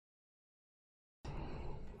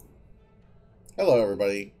Hello,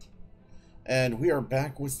 everybody, and we are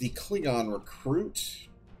back with the Klingon recruit,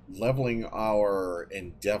 leveling our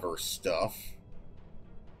Endeavor stuff,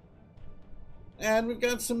 and we've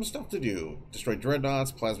got some stuff to do. Destroy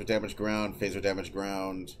dreadnoughts, plasma damage ground, phaser damage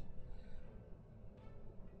ground.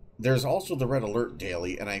 There's also the red alert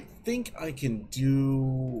daily, and I think I can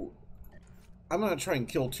do... I'm going to try and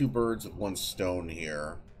kill two birds with one stone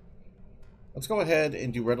here. Let's go ahead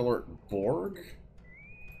and do red alert Borg.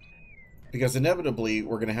 Because inevitably,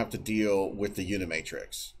 we're going to have to deal with the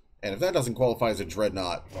Unimatrix. And if that doesn't qualify as a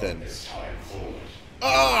dreadnought, then...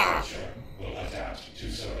 Ah! Will adapt to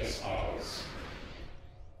service hours.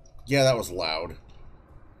 Yeah, that was loud.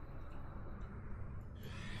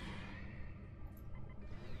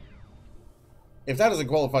 If that doesn't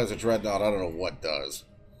qualify as a dreadnought, I don't know what does.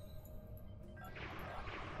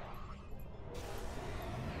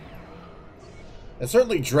 It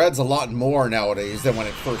certainly dreads a lot more nowadays than when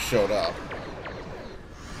it first showed up.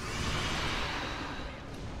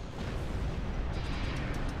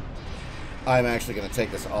 I'm actually going to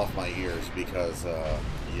take this off my ears because,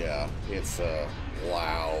 yeah, it's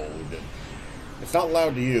loud. It's not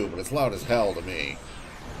loud to you, but it's loud as hell to me.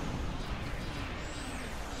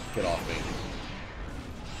 Get off me.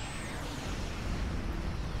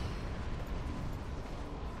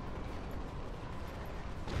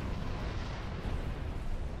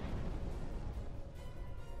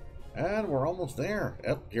 And we're almost there.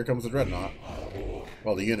 Yep, here comes the Dreadnought.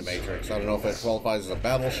 Well, the Unimatrix. I don't know if it qualifies as a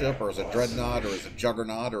battleship, or as a Dreadnought, or as a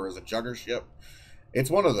Juggernaut, or as a Juggership. It's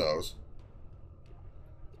one of those.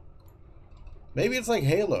 Maybe it's like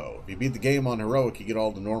Halo. If you beat the game on Heroic, you get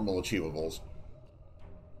all the normal achievables.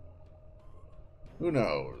 Who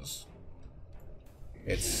knows?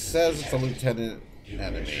 It says it's a lieutenant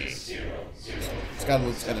enemy. It's got a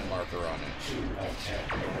lieutenant marker on it.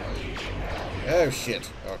 Oh shit.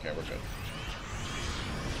 Okay, we're good.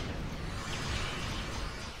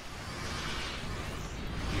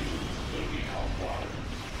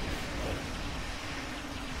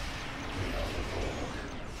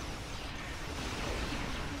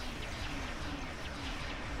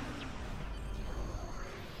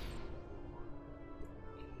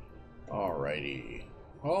 Alrighty.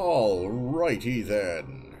 Alrighty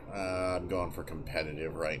then. I'm going for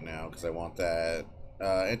competitive right now because I want that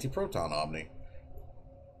anti-proton omni.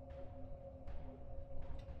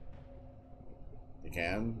 You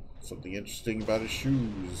can. Something interesting about his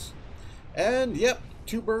shoes. And yep,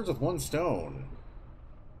 two birds with one stone.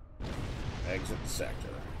 Exit the sector.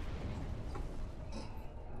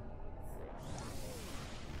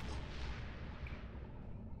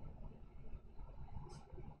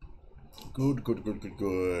 Good, good, good, good,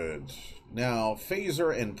 good. Now,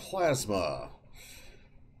 phaser and plasma.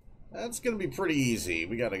 That's going to be pretty easy.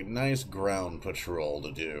 We got a nice ground patrol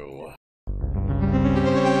to do.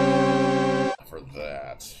 For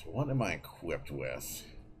that, what am I equipped with?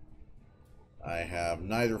 I have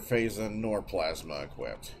neither phaser nor plasma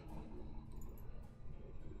equipped.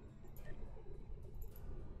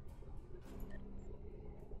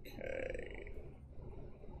 Okay.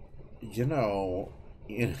 You know,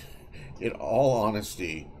 in all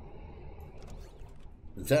honesty,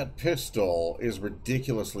 that pistol is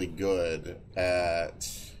ridiculously good at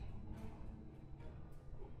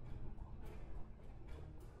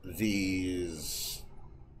these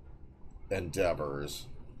endeavors.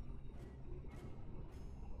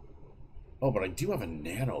 Oh, but I do have a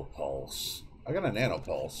nanopulse. I got a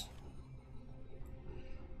nanopulse.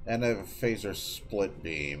 And I have a phaser split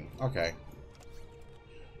beam. Okay.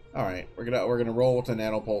 Alright, we're gonna roll with the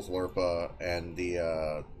nanopulse Lurpa and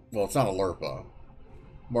the well, it's not a Lurpa.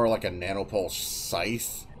 More like a nanopulse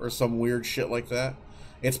scythe or some weird shit like that.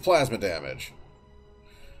 It's plasma damage.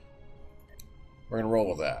 We're gonna roll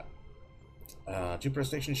with that. Jupiter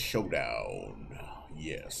Station Showdown.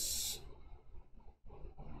 Yes.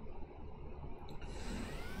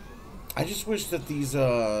 I just wish that these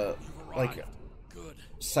like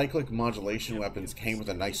cyclic modulation weapons came with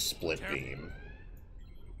a nice split beam.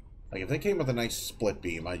 Like, if they came with a nice split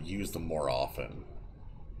beam, I'd use them more often.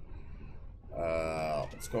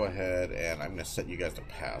 Let's go ahead and I'm going to set you guys to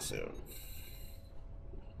passive.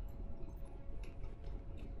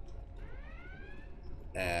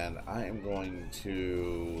 And I am going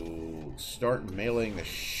to start mailing the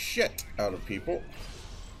shit out of people.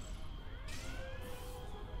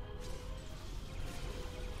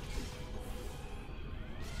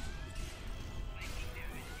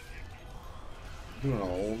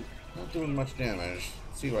 Not doing much damage.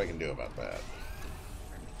 Let's see what I can do about that.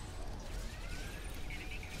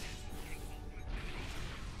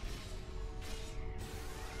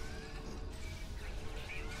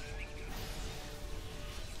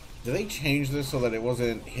 Did they change this so that it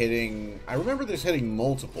wasn't hitting... I remember this hitting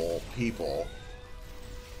multiple people.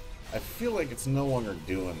 I feel like it's no longer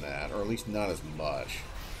doing that, or at least not as much.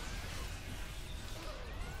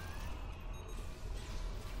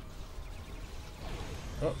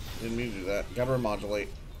 Oh, didn't mean to do that. Gotta remodulate.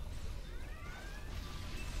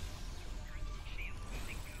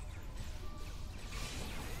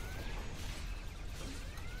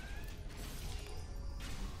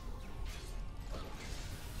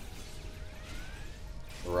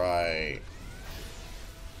 Right.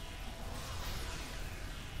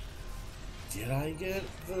 Did I get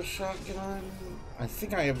the shotgun? I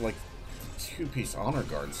think I have like a 2-piece honor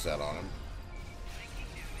guard set on him.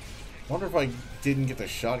 Wonder if I didn't get the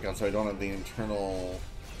shotgun so I don't have the internal...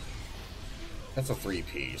 That's a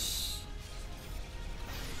 3-piece.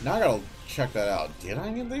 Now I gotta check that out. Did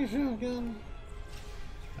I get the shotgun?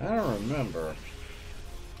 I don't remember.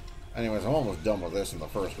 Anyways, I'm almost done with this in the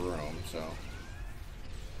first room, so...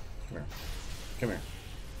 Come here. Come here.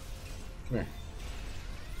 Come here.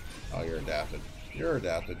 Oh, you're adapted. You're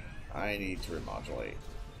adapted. I need to remodulate.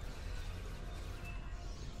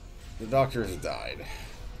 The doctor has died.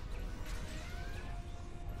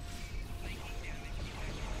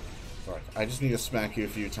 Sorry, I just need to smack you a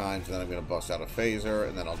few times, and then I'm going to bust out a phaser,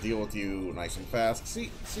 and then I'll deal with you nice and fast. See?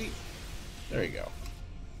 There you go.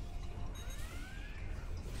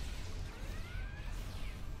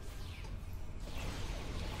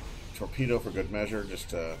 Torpedo for good measure, just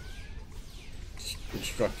to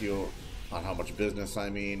instruct you on how much business I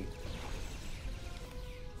mean.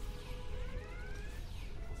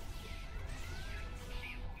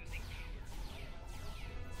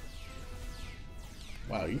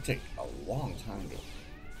 Wow, you take a long time to...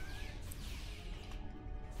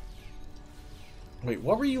 Wait,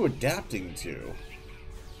 what were you adapting to?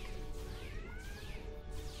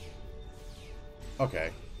 Okay.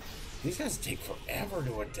 These guys take forever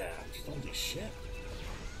to adapt. Holy shit.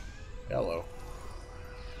 Hello.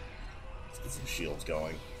 Let's get some shields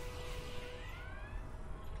going.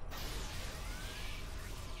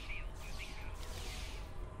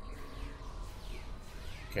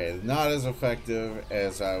 Okay, not as effective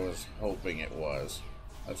as I was hoping it was.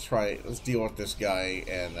 Let's deal with this guy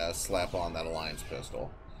and slap on that Alliance pistol.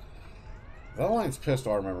 The Alliance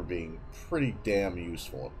pistol I remember being pretty damn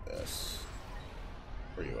useful at this.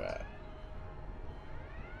 Where you at?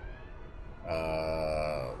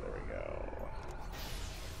 There we go.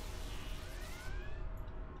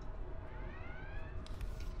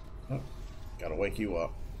 Oh, gotta wake you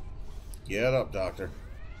up. Get up, Doctor.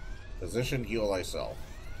 Position, heal thyself.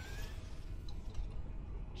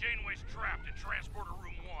 Janeway's trapped in Transporter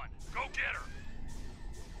Room 1. Go get her!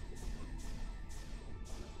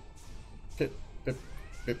 Pip, pip,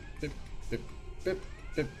 pip, pip, pip, pip, pip,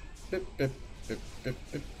 pip, pip, pip, pip, pip,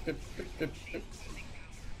 pip, pip, pip, pip.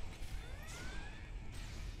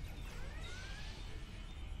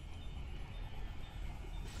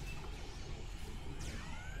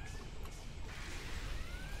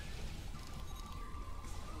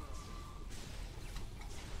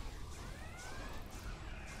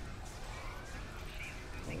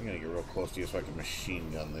 I'm gonna get real close to you so I can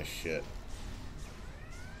machine gun this shit.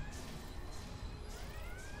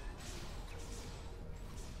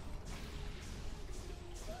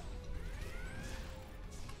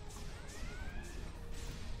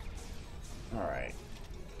 Alright.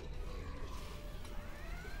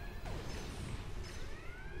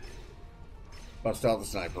 Bust out the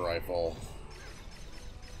sniper rifle.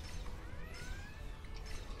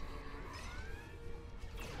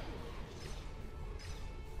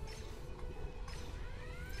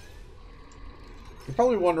 You're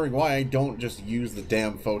probably wondering why I don't just use the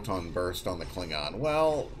damn photon burst on the Klingon.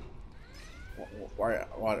 Well, why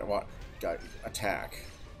attack.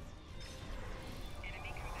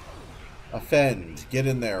 Offend. Get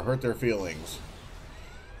in there. Hurt their feelings.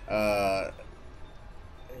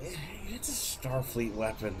 It's a Starfleet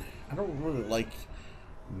weapon. I don't really like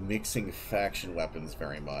mixing faction weapons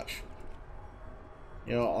very much.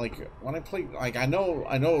 You know, like, when I play... Like, I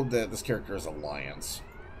know that this character is Alliance.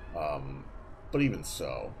 But even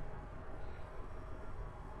so.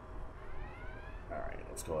 Alright,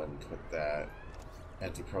 let's go ahead and put that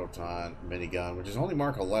anti-proton minigun, which is only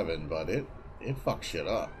Mark 11, but it fucks shit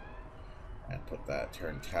up. And put that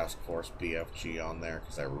Terran Task Force BFG on there,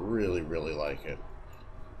 because I really, really like it.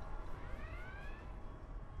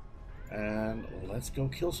 And let's go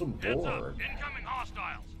kill some Borg. Heads up. Incoming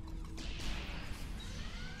hostiles!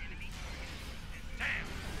 Damn!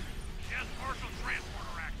 She has partial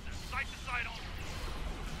transporter access. Site to site only.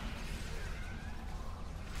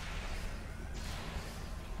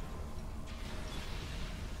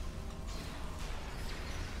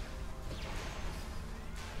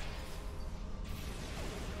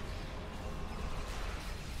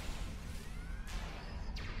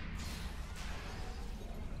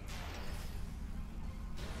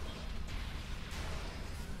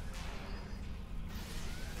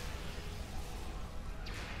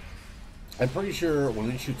 I'm pretty sure when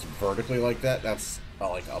it shoots vertically like that, that's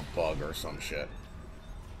like a bug or some shit.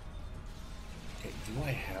 Okay, do I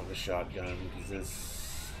have a shotgun? Because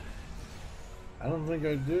this... I don't think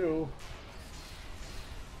I do.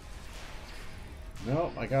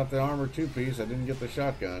 Nope, I got the armor two-piece. I didn't get the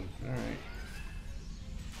shotgun. Alright.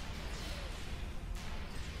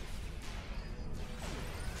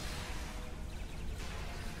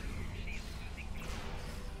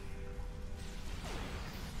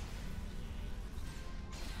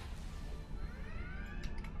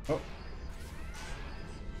 Oh.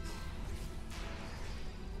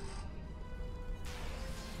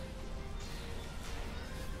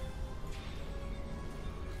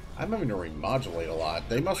 I'm having to remodulate a lot.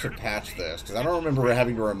 They must have patched this, because I don't remember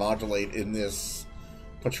having to remodulate in this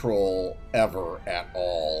patrol ever at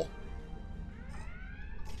all.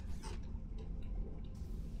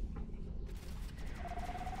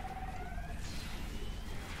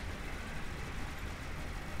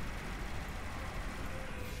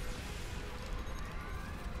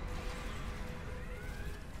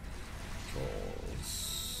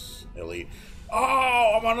 Patrols. Elite.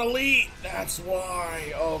 Oh, I'm on elite! That's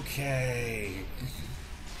why. Okay.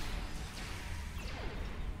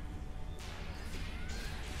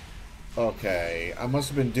 Okay. I must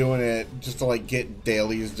have been doing it just to, like, get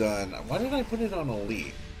dailies done. Why did I put it on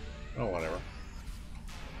elite? Oh, whatever.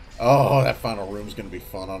 Oh, that final room's gonna be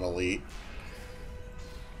fun on elite.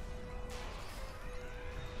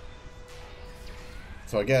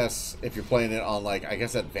 So I guess if you're playing it on, like, I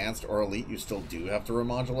guess advanced or elite, you still do have to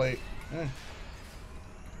remodulate. Eh.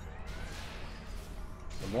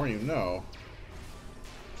 The more you know.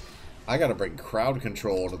 I gotta bring crowd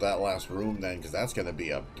control to that last room then, because that's gonna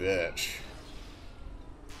be a bitch.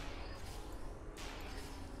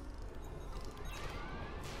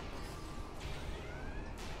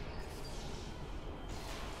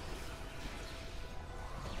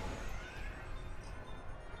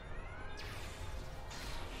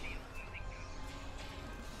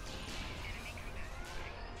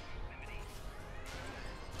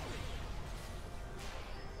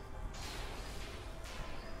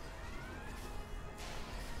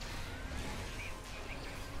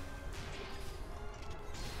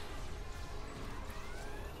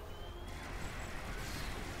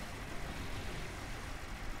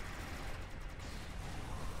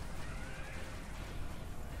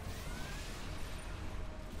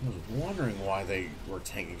 I was wondering why they were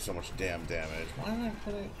taking so much damn damage. Why did I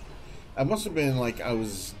put it? I must have been like I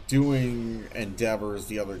was doing endeavors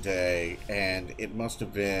the other day, and it must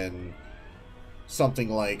have been something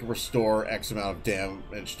like restore X amount of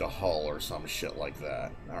damage to hull or some shit like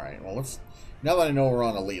that. Alright, well let's... Now that I know we're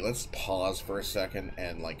on elite, let's pause for a second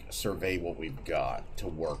and like survey what we've got to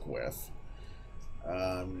work with.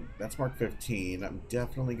 That's Mark 15. I'm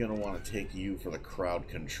definitely going to want to take you for the crowd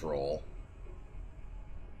control.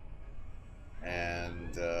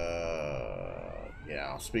 And,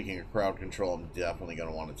 yeah, speaking of crowd control, I'm definitely going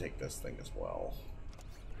to want to take this thing as well.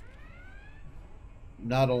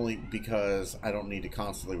 Not only because I don't need to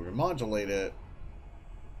constantly remodulate it,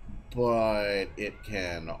 but it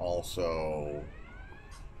can also...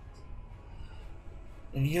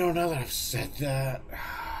 And you know, now that I've said that...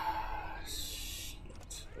 Shit.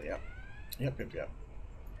 Yep. Yep.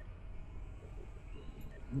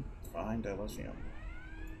 Fine, dilithium.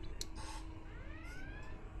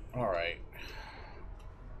 Alright.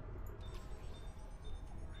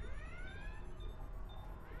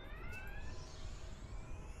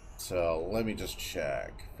 So, let me just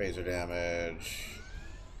check. Phaser damage.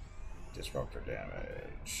 Disruptor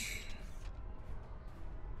damage.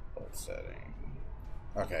 Bolt setting.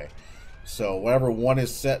 Okay. So, whatever one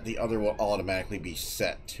is set, the other will automatically be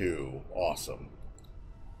set too. Awesome.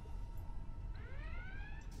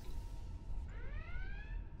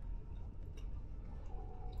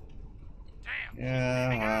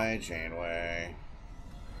 Yeah, hi, Janeway.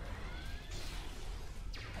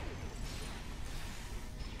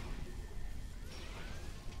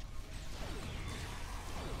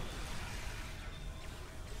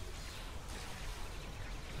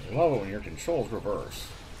 I love it when your controls reverse.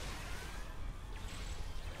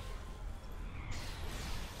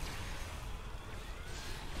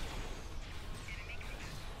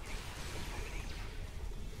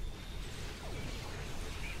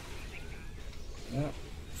 Yep.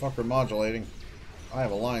 Fucker modulating. I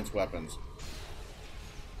have alliance weapons.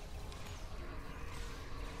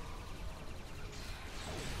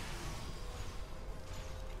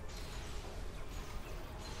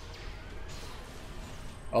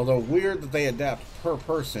 Although weird that they adapt per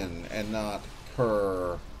person and not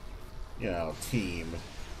per, you know, team.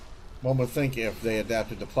 One would think if they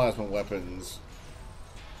adapted to plasma weapons,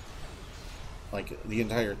 like, the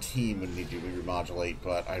entire team would need to remodulate,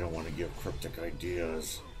 but I don't want to give Cryptic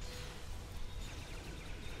ideas.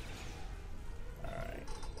 Alright.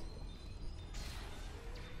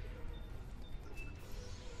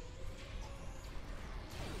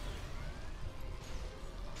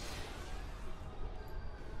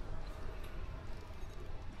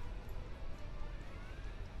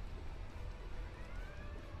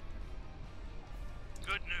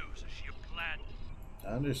 Good news. A ship landed.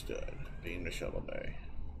 Understood. Beam to shuttle bay.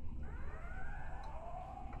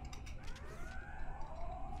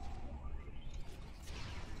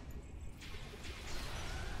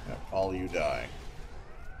 Yep, all you die.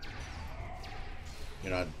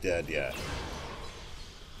 You're not dead yet.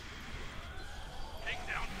 Take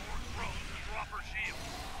down more drones to drop her shield.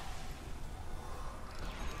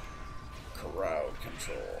 Crowd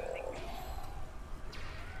control.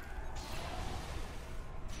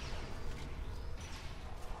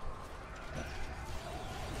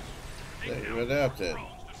 They've adapted.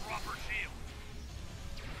 Drones to drop her shield.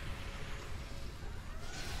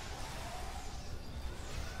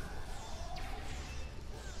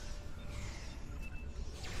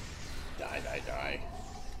 Die.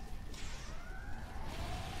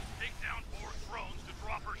 Take down more drones to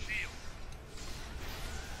drop her shield.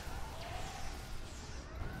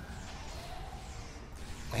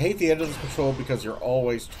 I hate the end of this patrol because you're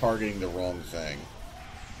always targeting the wrong thing.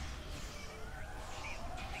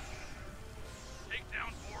 Take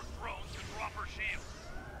down more drones to drop her shield.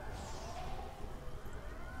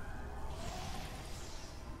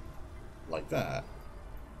 Like that.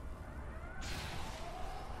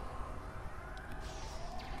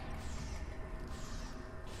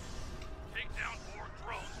 Take down more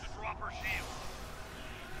drones to drop her shield.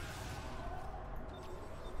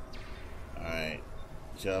 Alright.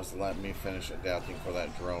 Just let me finish adapting for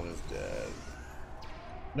that drone is dead.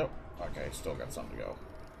 Nope. Okay, still got something to go.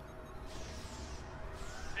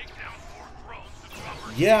 Take down more drones to drop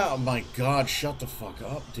her Yeah, oh my god, shut the fuck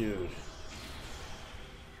up, dude.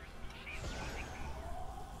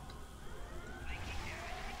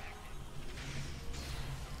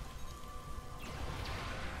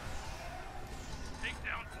 Take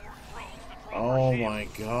down more drones to drop Oh her shield. my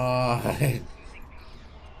god.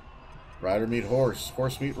 Rider meet horse,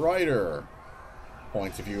 horse meet rider.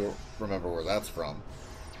 Points if you remember where that's from.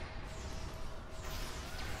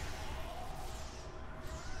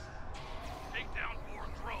 Take down more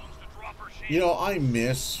drones to drop her shield. You know, I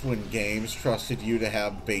miss when games trusted you to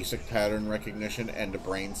have basic pattern recognition and a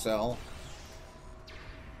brain cell.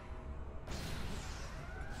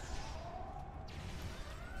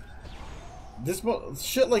 This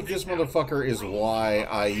shit like this motherfucker is why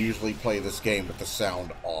I usually play this game with the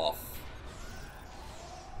sound off.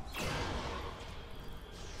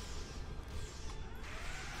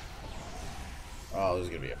 Oh, this is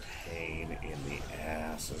gonna be a pain in the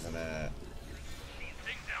ass, isn't it?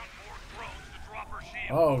 Take down more drones to drop her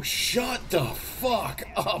shield. Oh, shut the fuck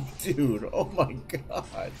up, dude. Oh my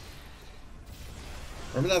god.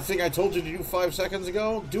 Remember that thing I told you to do 5 seconds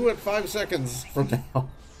ago? Do it 5 seconds from now.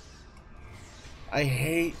 I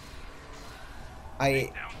hate...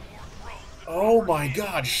 Take down more drones to drop Oh her my shield.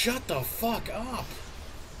 god, shut the fuck up.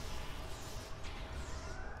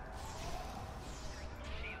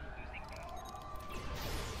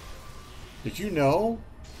 Did you know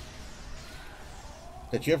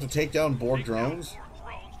that you have to take down Borg Take down drones more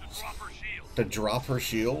drones to drop her shield. to drop her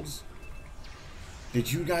shields?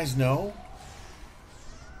 Did you guys know?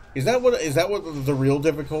 Is that what the real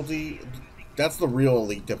difficulty? That's the real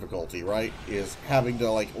elite difficulty, right? Is having to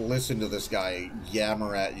like listen to this guy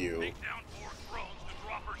yammer at you. Take down more drones to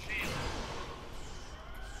drop her shield.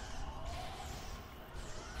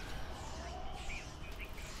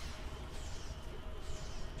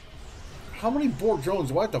 How many Borg drones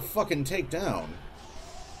do I have to fucking take down?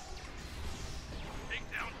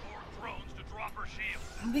 Take down more drones to drop her shield.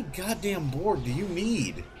 How many goddamn Borg do you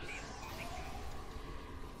need?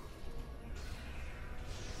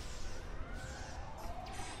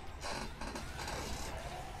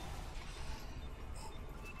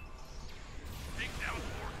 Take down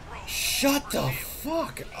more drones. Shut the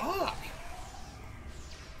fuck up!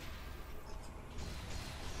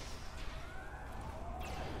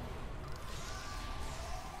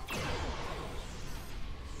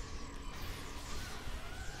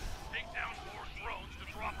 Take down more drones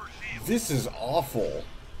to drop her shield. This is awful.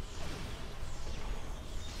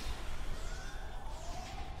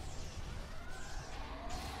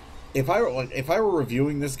 If I were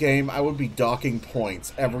reviewing this game, I would be docking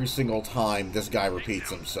points every single time this guy repeats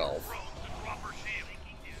himself. Drones to drop her shield.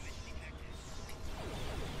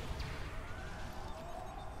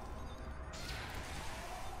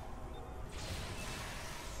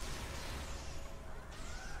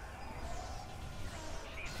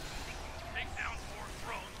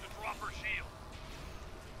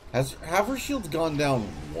 Have her shields gone down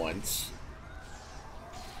once?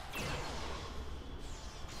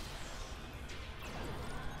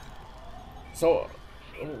 So,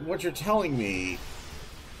 what you're telling me,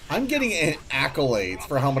 I'm getting accolades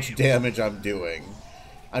for how much damage I'm doing.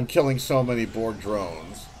 I'm killing so many Borg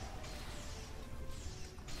drones.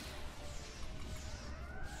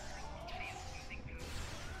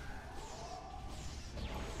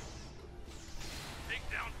 Take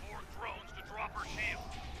down Borg drones to drop her shield.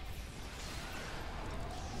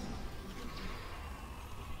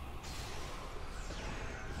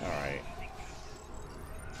 Alright.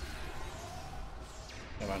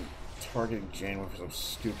 And I'm targeting Janeway for some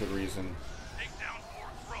stupid reason. Take down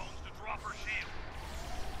Borg drones to drop her shield.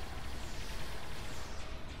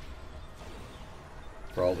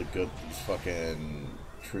 For all the good these fucking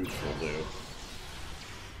troops will do.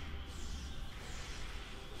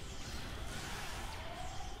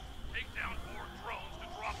 Take down Borg drones to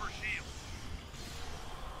drop her shield.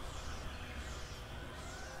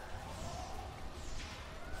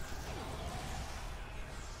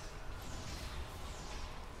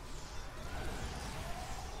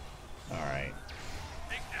 Alright.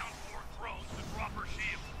 Take down Borg drones to drop her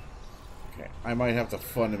shield. Okay. I might have to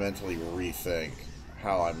fundamentally rethink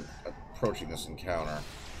how I'm approaching this encounter.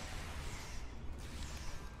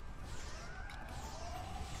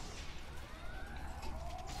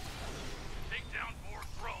 Take down Borg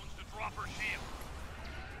drones to drop her shield.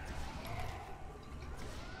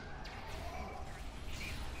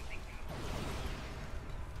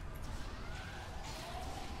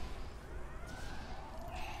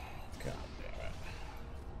 God damn it.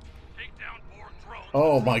 Take down Borg drones.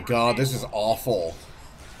 Oh my god, this is awful.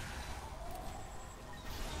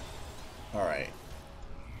 Alright.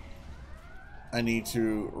 I need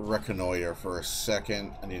to reconnoiter for a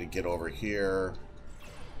second. I need to get over here.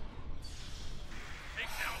 Take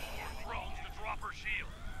down Borg drones to drop her shield.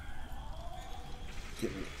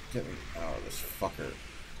 Get me out of this fucker.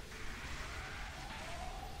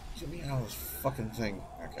 Get me out of this fucking thing.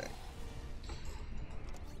 Okay.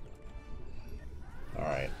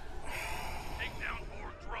 Alright. Take down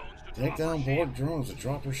Borg drones to Take drop down her Borg shield. drones to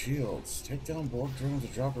drop her shields. Take down Borg drones to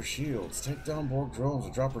drop her shields. Take down Borg drones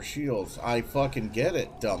to drop her shields. I fucking get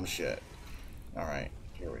it, dumb shit. Alright,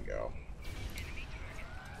 here we go.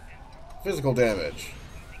 Physical damage.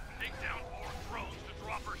 Take down Borg drones to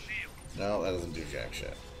drop her shield. No, that doesn't do jack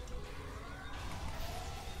shit.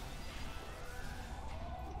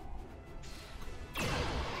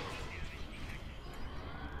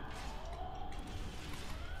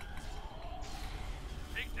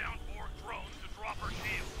 Take down Borg drones to drop her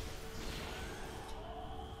shield.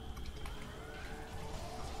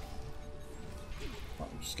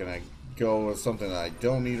 I'm just gonna go with something that I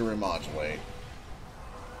don't need to remodulate.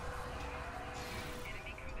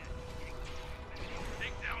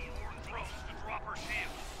 Take down Borg drones to drop her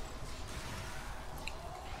shield.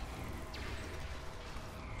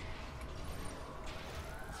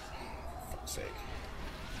 For fuck's sake.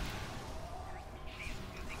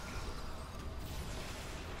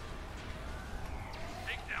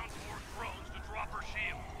 Take down Borg drones to drop her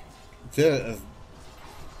shield.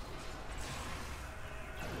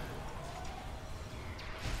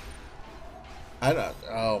 I don't.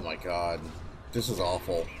 Oh my god. This is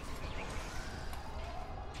awful.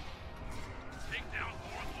 Take down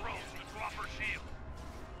Borg drones to drop her shield.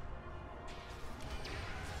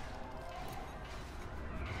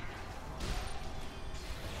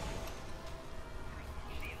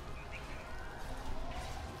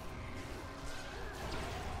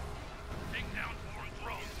 Take down Borg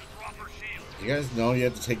drones to drop her shield. You guys know you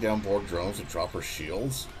have to take down Borg drones to drop her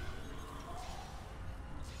shields?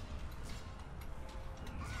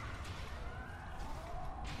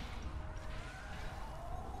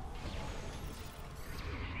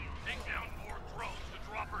 Take down Borg drones to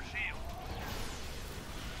drop her shield.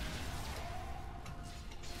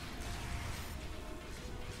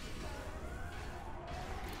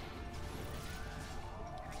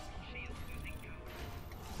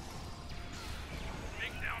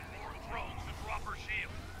 Take down Borg drones to drop her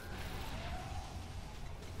shield.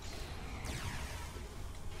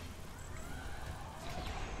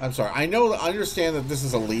 I'm sorry. I understand that this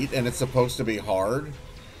is elite and it's supposed to be hard,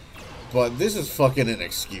 but this is fucking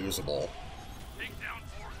inexcusable. Take down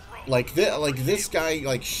Borg drones. Like this guy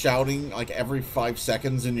like shouting like every 5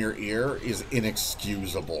 seconds in your ear is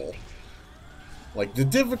inexcusable. Like the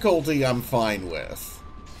difficulty I'm fine with.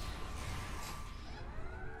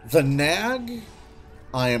 The nag,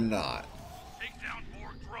 I am not. Take down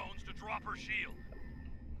Borg drones to drop her shield.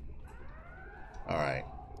 All right.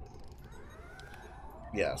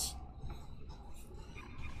 Yes.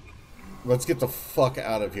 Let's get the fuck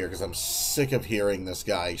out of here, because I'm sick of hearing this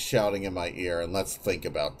guy shouting in my ear, and let's think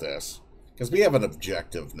about this. Because we have an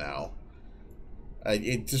objective now.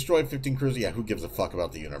 It destroyed 15 cruisers. Yeah, who gives a fuck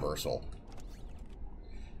about the Universal?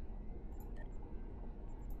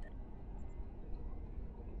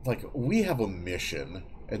 Like, we have a mission,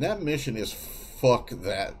 and that mission is fuck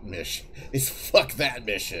that mission. It's fuck that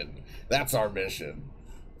mission. That's our mission.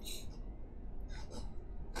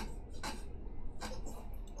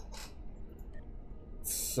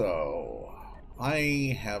 So,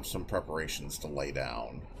 I have some preparations to lay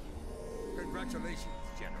down. Congratulations,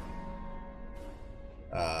 General.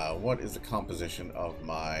 What is the composition of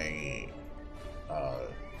my...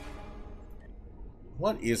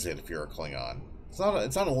 what is it if you're a Klingon? It's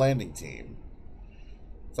not a landing team.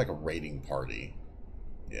 It's like a raiding party.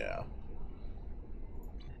 Yeah.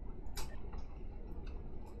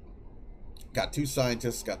 Got 2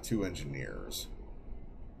 scientists, got 2 engineers.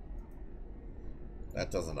 That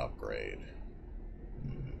doesn't upgrade.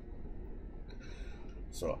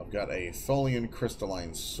 So I've got a Tholian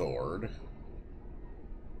crystalline sword.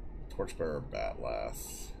 Torchbearer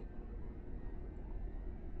Batleth.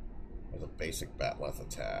 There's a basic Batleth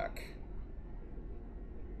attack.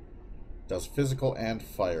 Does physical and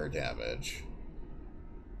fire damage.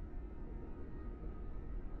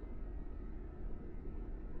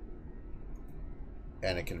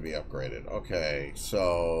 And it can be upgraded. Okay,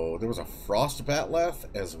 so there was a Frost Batleth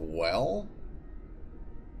as well.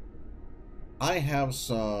 I have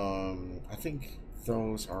some... I think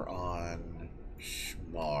those are on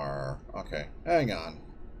Shmar. Okay, hang on.